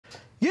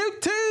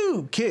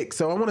YouTube kick.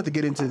 So I wanted to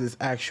get into this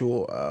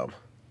actual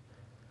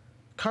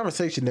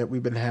conversation that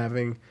we've been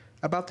having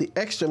about the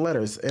extra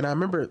letters. And I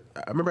remember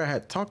I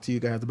had talked to you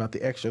guys about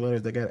the extra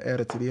letters that got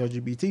added to the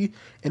LGBT,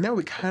 and now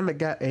we kind of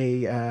got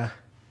a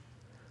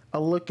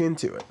look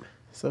into it.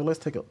 So let's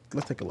take a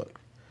look.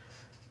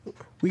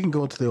 We can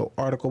go into the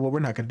article, but we're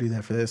not going to do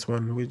that for this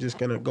one. We're just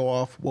going to go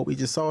off what we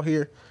just saw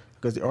here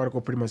because the article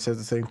pretty much says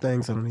the same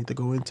thing, so I don't need to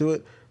go into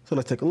it. So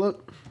let's take a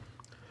look.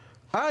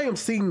 I am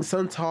seeing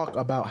some talk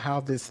about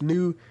how this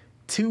new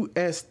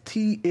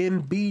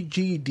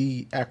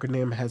 2STNBGD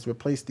acronym has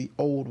replaced the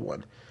old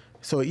one.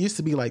 So it used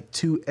to be like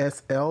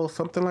 2SL,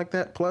 something like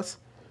that, plus.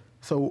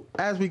 So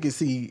as we can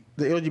see,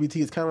 the LGBT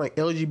is kind of like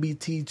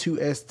LGBT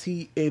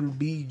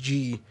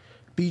 2STNBGD.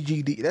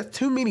 That's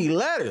too many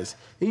letters.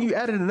 And you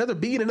added another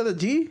B and another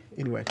G?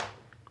 Anyway.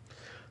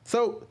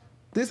 So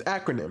this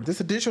acronym, this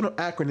additional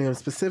acronym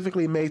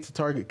specifically made to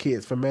target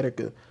kids for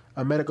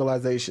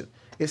medicalization.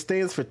 It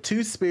stands for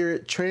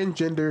two-spirit,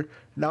 transgender,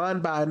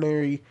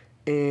 non-binary,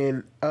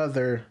 and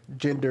other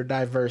gender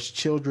diverse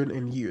children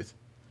and youth.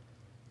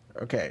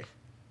 Okay.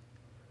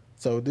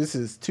 So this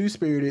is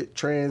two-spirited,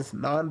 trans,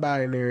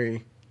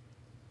 non-binary,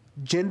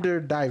 gender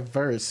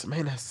diverse.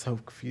 Man, that's so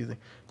confusing.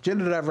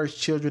 Gender diverse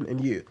children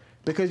and youth.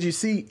 Because you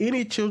see,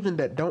 any children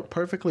that don't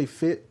perfectly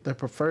fit the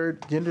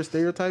preferred gender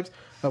stereotypes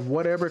of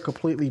whatever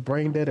completely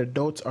brain-dead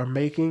adults are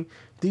making,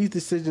 these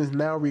decisions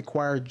now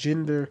require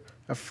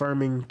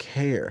gender-affirming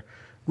care.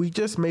 We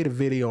just made a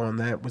video on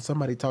that when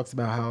somebody talks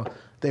about how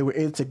they were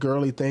into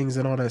girly things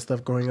and all that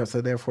stuff growing up,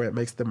 so therefore it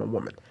makes them a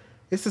woman.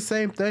 It's the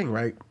same thing,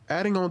 right?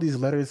 Adding all these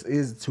letters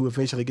is to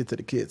eventually get to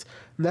the kids.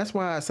 And that's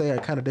why I say I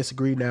kind of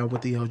disagree now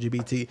with the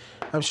LGBT.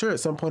 I'm sure at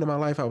some point in my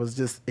life I was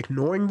just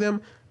ignoring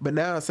them, but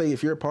now I say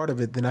if you're a part of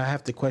it, then I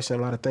have to question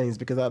a lot of things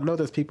because I know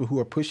there's people who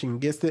are pushing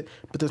against it,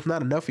 but there's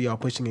not enough of y'all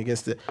pushing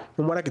against it.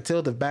 From what I can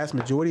tell, the vast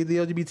majority of the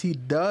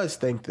LGBT does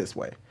think this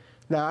way.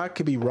 Now, I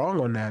could be wrong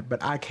on that,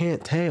 but I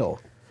can't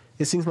tell.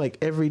 It seems like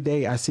every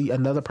day I see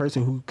another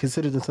person who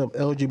considers themselves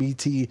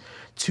LGBT,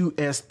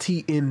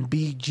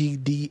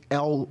 2STNBGD,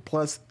 L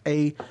plus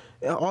A,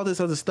 all this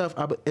other stuff.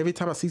 Every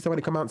time I see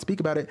somebody come out and speak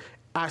about it,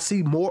 I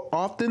see more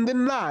often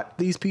than not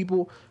these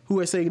people who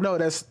are saying, no,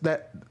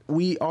 that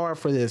we are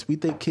for this. We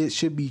think kids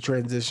should be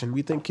transitioned.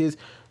 We think kids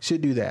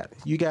should do that.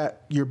 You got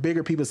your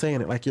bigger people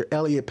saying it, like your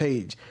Elliot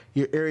Page,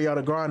 your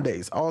Ariana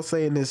Grandes, all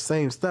saying this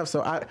same stuff.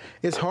 So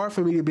it's hard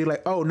for me to be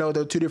like, oh, no,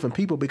 they're two different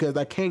people because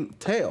I can't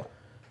tell.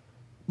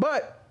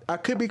 But I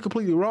could be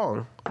completely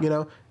wrong. You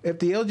know, if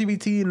the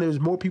LGBT and there's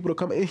more people to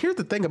come, and here's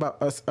the thing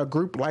about us, a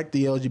group like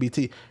the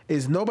LGBT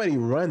is nobody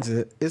runs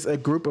it. It's a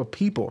group of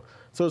people.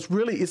 So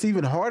it's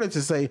even harder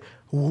to say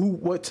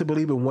what to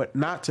believe and what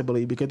not to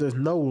believe because there's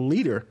no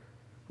leader,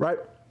 right?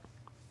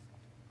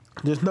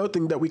 There's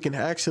nothing that we can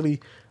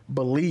actually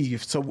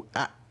believe. So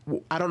I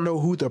don't know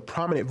who the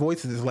prominent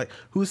voices is. Like,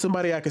 who's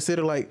somebody I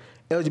consider like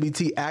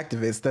LGBT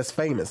activist that's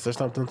famous or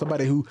something?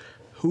 Somebody who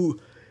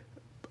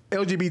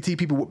LGBT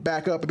people would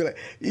back up and be like,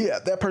 yeah,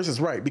 that person's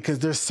right, because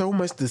there's so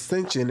much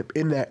dissension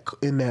in that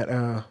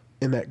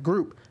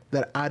group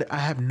that I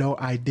have no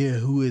idea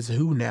who is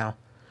who now.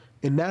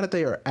 And now that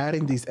they are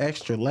adding these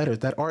extra letters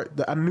I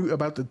knew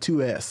about the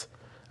 2S.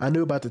 I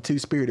knew about the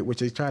two-spirited, which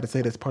they try to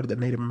say that's part of the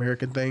Native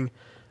American thing.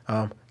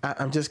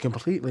 I'm just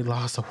completely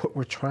lost of what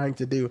we're trying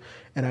to do.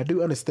 And I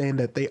do understand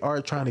that they are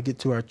trying to get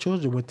to our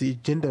children with these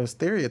gender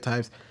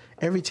stereotypes.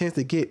 Every chance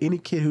they get, any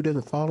kid who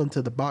doesn't fall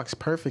into the box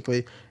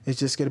perfectly is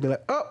just going to be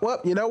like, oh, well,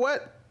 you know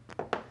what?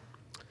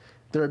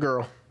 They're a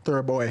girl. They're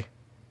a boy.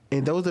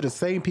 And those are the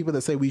same people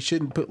that say we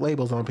shouldn't put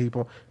labels on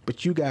people.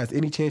 But you guys,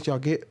 any chance y'all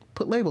get,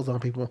 put labels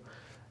on people.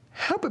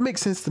 Help it make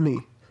sense to me.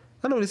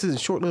 I know this is a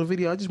short little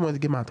video. I just wanted to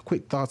give my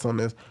quick thoughts on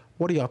this.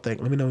 What do y'all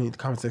think? Let me know in the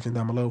comment section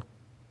down below.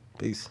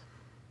 Peace.